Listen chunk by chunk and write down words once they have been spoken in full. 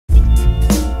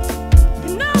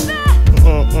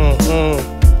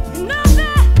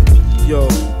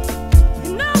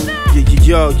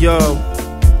Yo,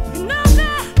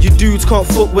 you dudes can't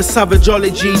fuck with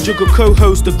savageology. Jugga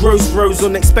co-host, the gross bros,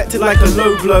 unexpected like a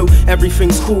low blow.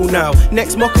 Everything's cool now.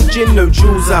 Next mocha gin, no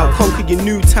jewels out. Conquer your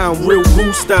new town, real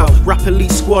ghoul style. Rap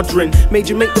elite squadron.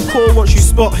 Major make the call once you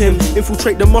spot him.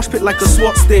 Infiltrate the mosh pit like a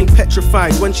SWAT sting.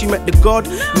 Petrified when she met the god,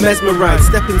 mesmerized.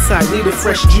 Step inside, need a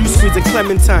fresh juice, squeeze a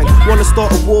clementine. Wanna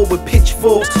start a war with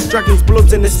pitchforks. Dragons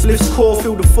bloods in the spliff's core.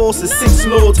 Feel the force of 6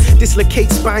 lords.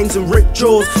 Dislocate spines and rip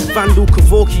jaws. Vandal,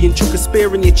 Kevorkian, and chuck a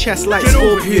spear in your chest like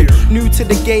Scorpion. New to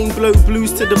the game, blow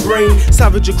blues to the brain.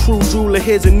 Savage a cruel jeweler,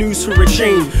 here's a noose for a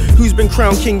chain. Who's been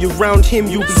crowned king, you round him,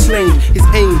 you'll be slain. His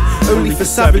aim, only for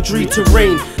savagery to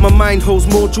reign. My mind holds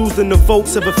more jewels than the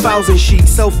vaults of 1,000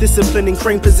 sheets. Self-discipline in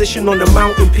crane position on the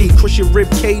mountain peak. Crush your rib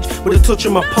cage with a touch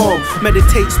of my palm.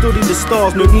 Meditate, study the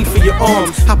stars, no need for your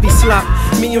arms. Happy slap,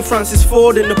 me and Francis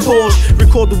Ford in the Porsche.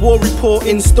 Record the war report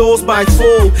in stores by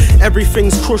fall.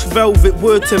 Everything's crushed velvet,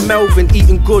 word to Melvin.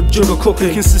 Eating good, Jugga cooking.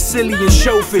 Cooking Sicilian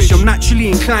shellfish, I'm naturally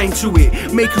inclined to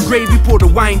it. Make a gravy, pour the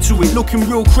wine to it. Looking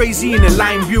real crazy in a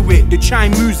lime Buick. The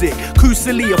chime music,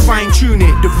 Kusali, I fine tune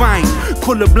it. Divine,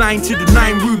 colorblind to the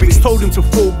 9 Rubiks. Told him to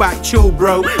fall back, chill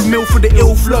bro. Mill for the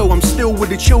ill flow, I'm still with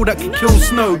the chill that can kill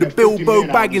snow. The Bilbo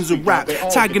Baggins of rap,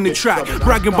 tagging the track.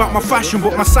 Bragging about my fashion,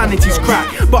 but my sanity's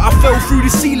cracked. But I fell through the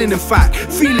ceiling in fact,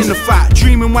 feeling the fat.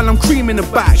 Dreaming while I'm creaming the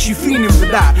back, she feeling for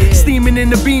that. Steaming in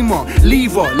the beamer,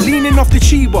 lever, leaning off the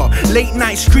chiba. Late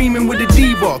night screaming with the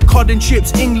diva. Cod and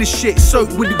chips, English shit,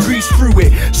 soaked with the grease through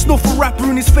it. Snuff a rapper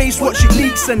in his face, watch it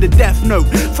leak, send a death note.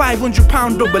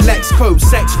 500-pound double X coat,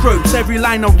 sex croaks. Every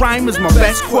line I rhyme is my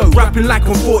best quote. Rapping like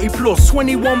I'm 40 plus,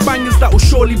 21 bangers that will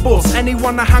surely bust.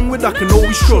 Anyone I hang with I can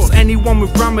always trust. Anyone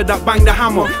with grammar that bang the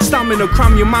hammer. Stamina,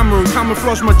 cram your mamma and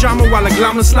camouflage my jammer while I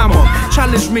glamour slammer.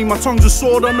 Challenge me, my tongue's a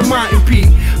sword on the mountain peak.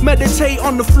 Meditate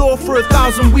on the floor for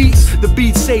 1,000 weeks. The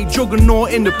beats say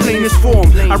Juga-Naut in the plainest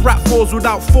form. I rap fours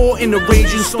without thought in a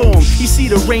raging storm. You see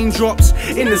the raindrops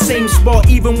in the same spot.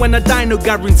 Even when I die, no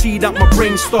guarantee that my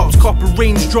brain stops. Copper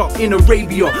range drop in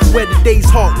Arabia, where the day's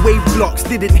hot. Wave blocks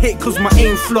didn't hit cause my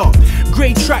aim flopped.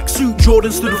 Grey tracksuit,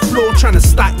 Jordans to the floor, trying to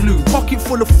stack loot. Pocket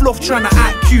full of fluff, trying to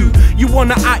act cute. You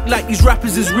wanna act like these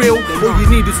rappers is real? All you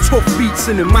need is tough beats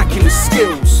and immaculate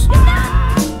skills.